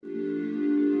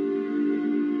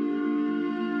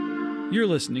You're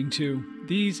listening to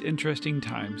These Interesting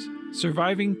Times,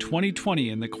 Surviving 2020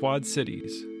 in the Quad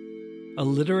Cities, a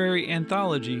literary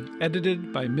anthology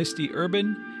edited by Misty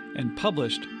Urban and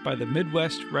published by the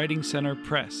Midwest Writing Center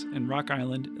Press in Rock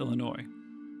Island, Illinois.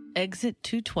 Exit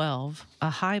 212, a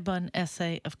Haibun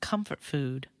essay of comfort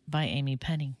food by Amy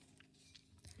Penny.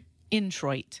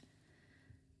 Introit.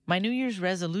 My New Year's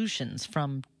resolutions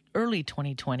from early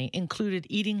 2020 included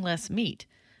eating less meat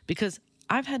because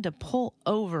I've had to pull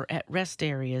over at rest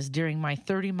areas during my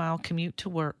 30-mile commute to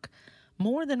work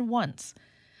more than once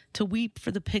to weep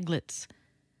for the piglets,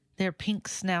 their pink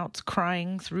snouts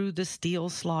crying through the steel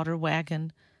slaughter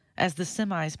wagon as the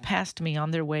semis passed me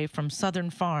on their way from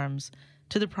southern farms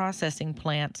to the processing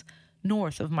plants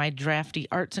north of my drafty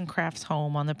arts and crafts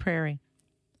home on the prairie.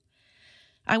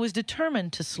 I was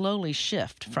determined to slowly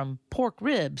shift from pork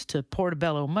ribs to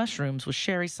portobello mushrooms with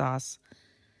sherry sauce.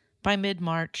 By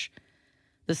mid-March,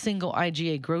 the single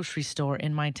IGA grocery store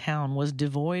in my town was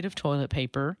devoid of toilet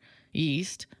paper,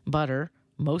 yeast, butter,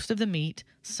 most of the meat,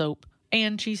 soap,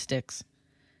 and cheese sticks.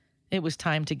 It was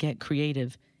time to get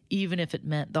creative, even if it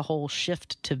meant the whole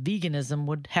shift to veganism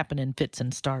would happen in fits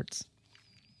and starts.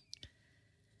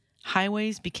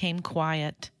 Highways became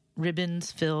quiet,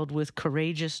 ribbons filled with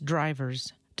courageous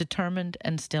drivers, determined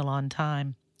and still on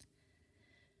time.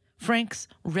 Frank's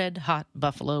red-hot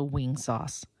buffalo wing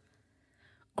sauce.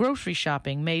 Grocery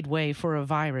shopping made way for a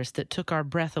virus that took our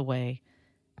breath away.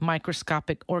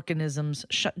 Microscopic organisms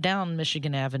shut down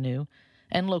Michigan Avenue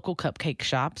and local cupcake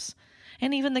shops,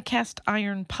 and even the cast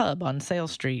iron pub on Sale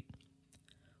Street.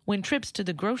 When trips to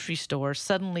the grocery store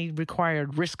suddenly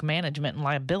required risk management and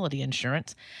liability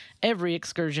insurance, every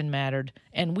excursion mattered,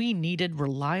 and we needed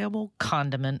reliable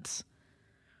condiments.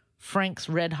 Frank's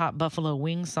red-hot buffalo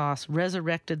wing sauce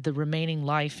resurrected the remaining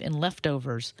life in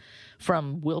leftovers,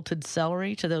 from wilted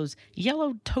celery to those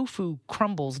yellow tofu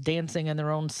crumbles dancing in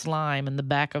their own slime in the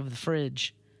back of the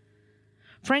fridge.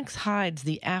 Frank's hides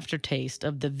the aftertaste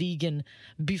of the vegan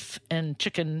beef and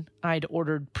chicken I'd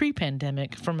ordered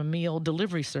pre-pandemic from a meal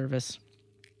delivery service.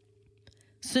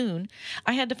 Soon,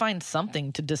 I had to find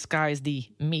something to disguise the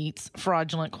meat's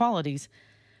fraudulent qualities.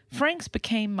 Frank's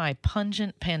became my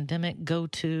pungent pandemic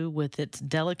go-to with its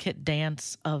delicate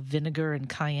dance of vinegar and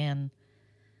cayenne.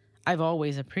 I've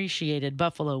always appreciated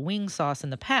buffalo wing sauce in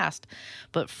the past,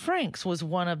 but Frank's was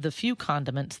one of the few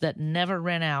condiments that never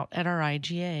ran out at our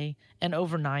IGA, and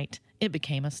overnight it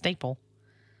became a staple.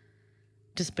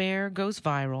 Despair goes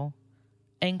viral.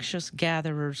 Anxious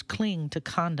gatherers cling to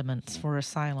condiments for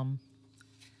asylum.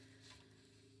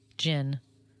 Gin.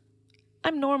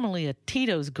 I'm normally a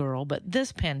Tito's girl, but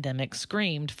this pandemic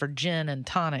screamed for gin and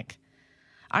tonic.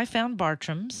 I found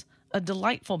Bartram's, a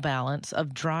delightful balance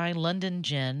of dry London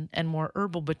gin and more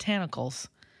herbal botanicals.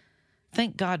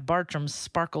 Thank God Bartram's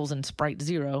Sparkles and Sprite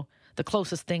Zero, the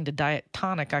closest thing to diet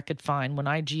tonic I could find when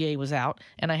IGA was out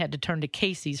and I had to turn to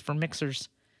Casey's for mixers.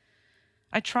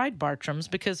 I tried Bartram's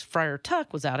because Friar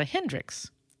Tuck was out of Hendrick's.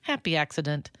 Happy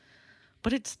accident.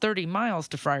 But it's 30 miles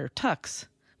to Friar Tuck's,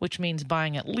 which means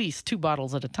buying at least 2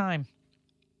 bottles at a time.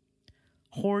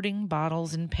 Hoarding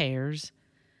bottles in pairs,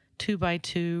 2 by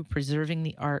 2, preserving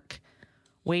the ark,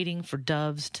 waiting for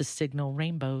doves to signal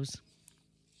rainbows.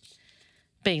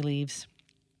 Bay leaves.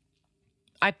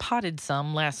 I potted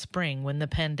some last spring when the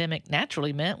pandemic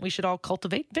naturally meant we should all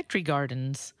cultivate victory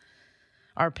gardens.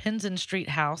 Our Penzance Street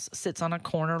house sits on a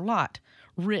corner lot,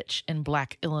 rich in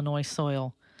black Illinois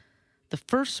soil. The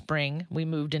first spring we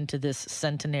moved into this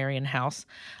centenarian house,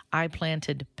 I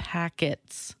planted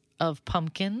packets of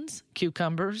pumpkins,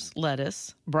 cucumbers,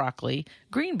 lettuce, broccoli,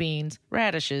 green beans,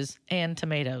 radishes, and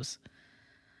tomatoes.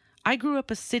 I grew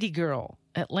up a city girl,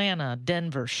 Atlanta,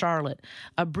 Denver, Charlotte,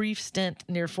 a brief stint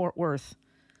near Fort Worth.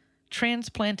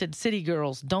 Transplanted city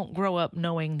girls don't grow up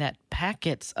knowing that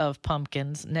packets of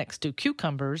pumpkins next to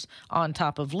cucumbers on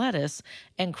top of lettuce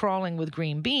and crawling with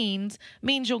green beans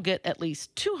means you'll get at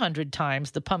least 200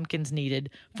 times the pumpkins needed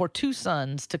for 2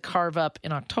 sons to carve up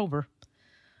in October.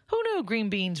 Who knew green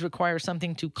beans require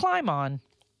something to climb on?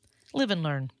 Live and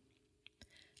learn.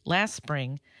 Last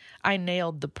spring, I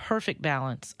nailed the perfect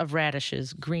balance of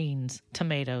radishes, greens,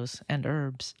 tomatoes, and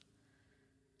herbs.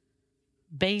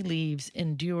 Bay leaves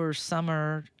endure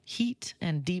summer heat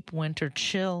and deep winter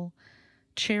chill,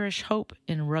 cherish hope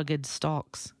in rugged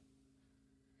stalks.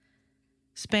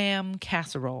 Spam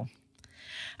casserole.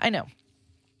 I know.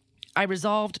 I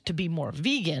resolved to be more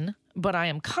vegan, but I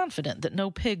am confident that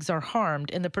no pigs are harmed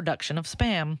in the production of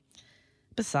spam.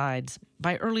 Besides,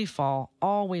 by early fall,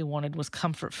 all we wanted was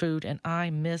comfort food, and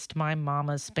I missed my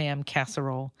mama's spam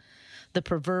casserole, the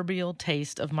proverbial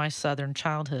taste of my southern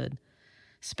childhood.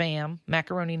 Spam,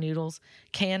 macaroni noodles,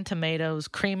 canned tomatoes,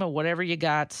 cream of whatever you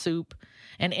got, soup,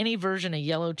 and any version of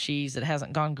yellow cheese that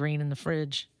hasn't gone green in the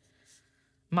fridge.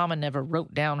 Mama never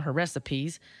wrote down her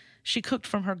recipes. She cooked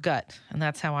from her gut, and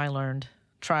that's how I learned.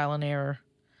 Trial and error.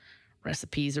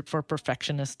 Recipes are for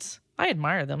perfectionists. I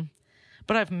admire them,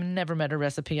 but I've never met a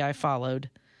recipe I followed,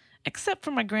 except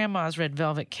for my grandma's red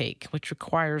velvet cake, which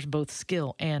requires both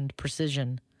skill and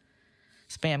precision.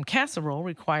 Spam casserole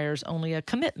requires only a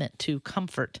commitment to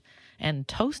comfort and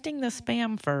toasting the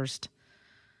spam first.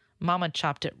 Mama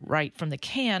chopped it right from the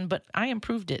can, but I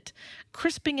improved it,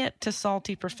 crisping it to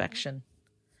salty perfection.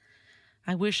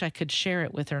 I wish I could share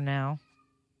it with her now.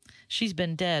 She's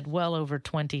been dead well over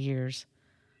 20 years,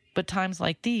 but times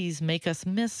like these make us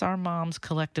miss our moms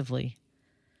collectively.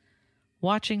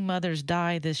 Watching mothers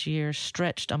die this year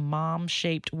stretched a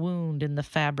mom-shaped wound in the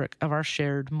fabric of our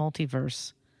shared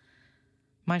multiverse.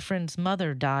 My friend's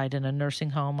mother died in a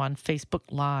nursing home on Facebook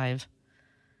Live.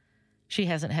 She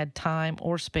hasn't had time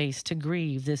or space to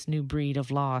grieve this new breed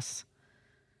of loss.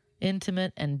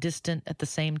 Intimate and distant at the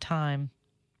same time.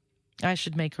 I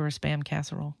should make her a spam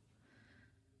casserole.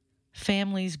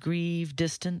 Families grieve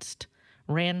distanced,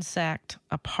 ransacked,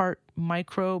 apart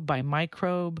microbe by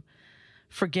microbe,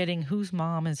 forgetting whose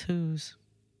mom is whose.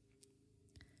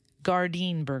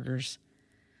 Gardein burgers.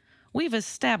 We've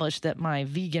established that my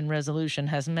vegan resolution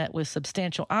has met with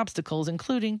substantial obstacles,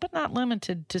 including, but not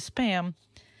limited to, spam.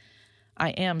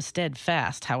 I am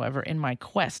steadfast, however, in my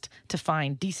quest to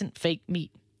find decent fake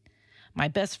meat. My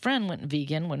best friend went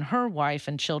vegan when her wife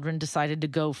and children decided to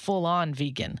go full-on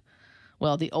vegan.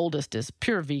 Well, the oldest is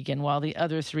pure vegan, while the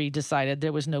other three decided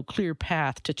there was no clear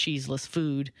path to cheeseless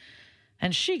food.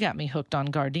 And she got me hooked on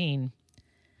Gardein.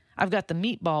 I've got the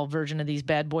meatball version of these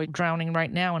bad boys drowning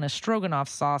right now in a stroganoff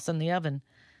sauce in the oven.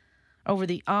 Over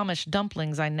the Amish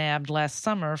dumplings I nabbed last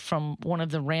summer from one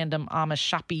of the random Amish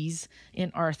shoppies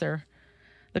in Arthur.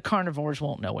 The carnivores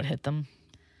won't know what hit them.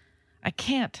 I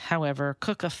can't, however,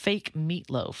 cook a fake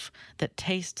meatloaf that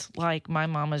tastes like my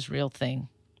mama's real thing.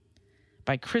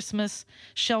 By Christmas,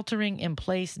 sheltering in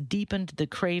place deepened the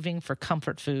craving for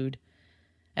comfort food.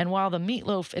 And while the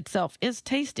meatloaf itself is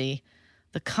tasty,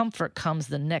 the comfort comes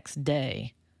the next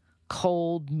day.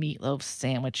 Cold meatloaf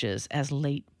sandwiches as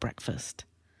late breakfast.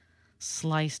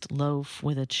 Sliced loaf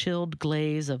with a chilled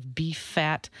glaze of beef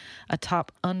fat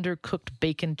atop undercooked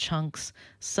bacon chunks,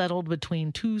 settled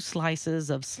between two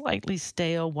slices of slightly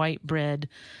stale white bread,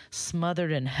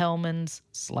 smothered in Hellmann's,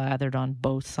 slathered on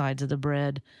both sides of the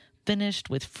bread, finished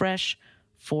with fresh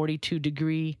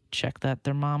 42-degree, check that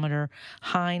thermometer,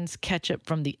 Heinz ketchup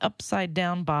from the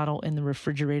upside-down bottle in the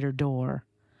refrigerator door.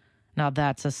 Now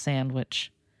that's a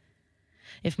sandwich.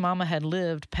 If Mama had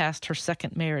lived past her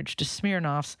second marriage to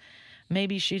Smirnoffs,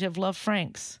 maybe she'd have loved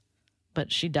Frank's.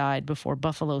 But she died before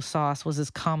buffalo sauce was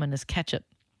as common as ketchup.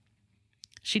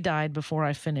 She died before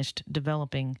I finished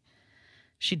developing.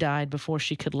 She died before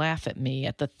she could laugh at me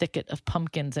at the thicket of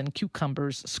pumpkins and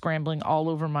cucumbers scrambling all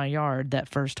over my yard that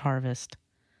first harvest.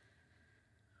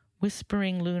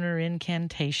 Whispering lunar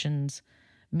incantations,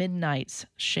 midnights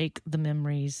shake the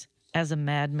memories as a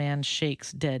madman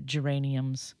shakes dead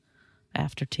geraniums.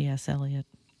 After T.S. Eliot.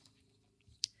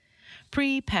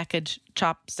 Pre-packaged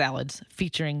chopped salads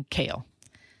featuring kale.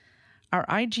 Our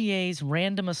IGA's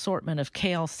random assortment of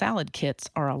kale salad kits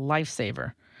are a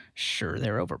lifesaver. Sure,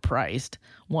 they're overpriced.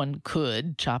 One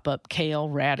could chop up kale,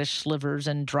 radish slivers,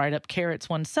 and dried up carrots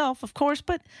oneself, of course,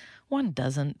 but one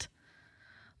doesn't.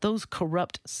 Those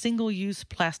corrupt single-use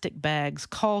plastic bags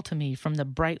call to me from the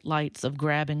bright lights of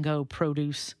grab-and-go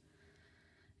produce.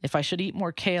 If I should eat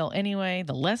more kale anyway,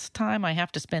 the less time I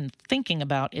have to spend thinking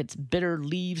about its bitter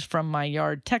leaves from my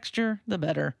yard texture, the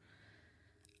better.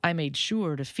 I made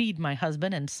sure to feed my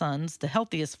husband and sons the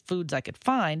healthiest foods I could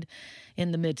find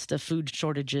in the midst of food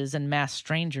shortages and mass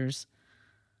strangers.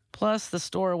 Plus, the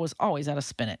store was always out of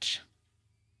spinach.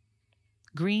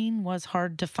 Green was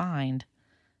hard to find.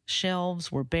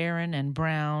 Shelves were barren and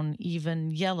brown.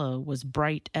 Even yellow was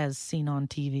bright as seen on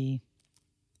TV.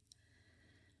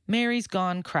 Mary's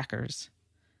Gone crackers.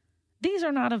 These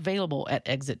are not available at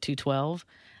Exit 212.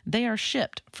 They are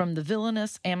shipped from the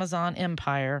villainous Amazon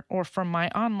empire or from my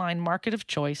online market of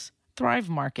choice, Thrive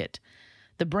Market,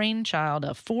 the brainchild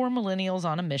of 4 millennials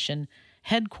on a mission,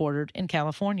 headquartered in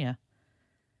California.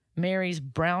 Mary's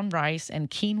brown rice and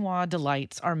quinoa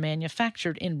delights are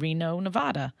manufactured in Reno,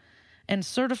 Nevada, and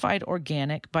certified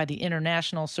organic by the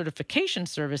International Certification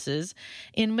Services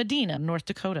in Medina, North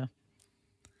Dakota.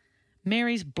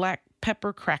 Mary's black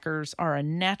pepper crackers are a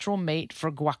natural mate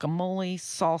for guacamole,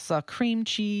 salsa, cream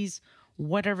cheese,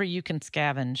 whatever you can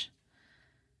scavenge.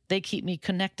 They keep me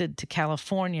connected to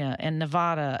California and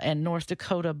Nevada and North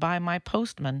Dakota by my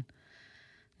postman.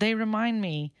 They remind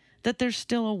me that there's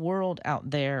still a world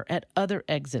out there at other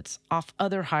exits off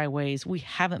other highways we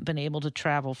haven't been able to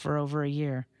travel for over a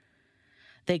year.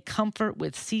 They comfort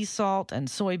with sea salt and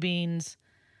soybeans,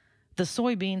 the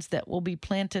soybeans that will be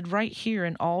planted right here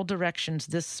in all directions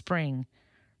this spring,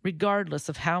 regardless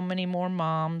of how many more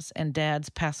moms and dads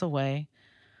pass away,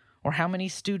 or how many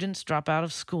students drop out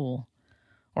of school,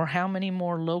 or how many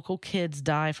more local kids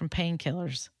die from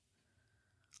painkillers.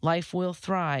 Life will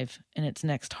thrive in its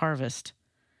next harvest.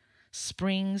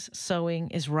 Spring's sowing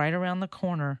is right around the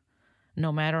corner,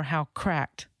 no matter how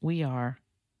cracked we are.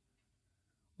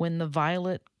 When the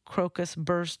violet crocus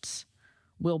bursts,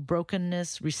 will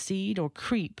brokenness recede or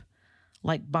creep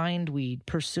like bindweed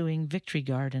pursuing victory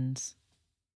gardens?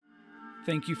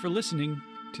 Thank you for listening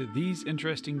to These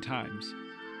Interesting Times.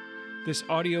 This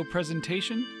audio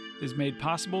presentation is made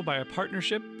possible by a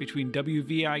partnership between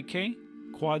WVIK,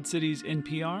 Quad Cities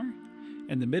NPR,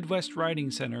 and the Midwest Writing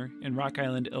Center in Rock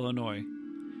Island, Illinois.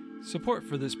 Support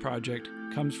for this project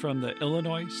comes from the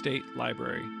Illinois State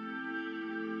Library.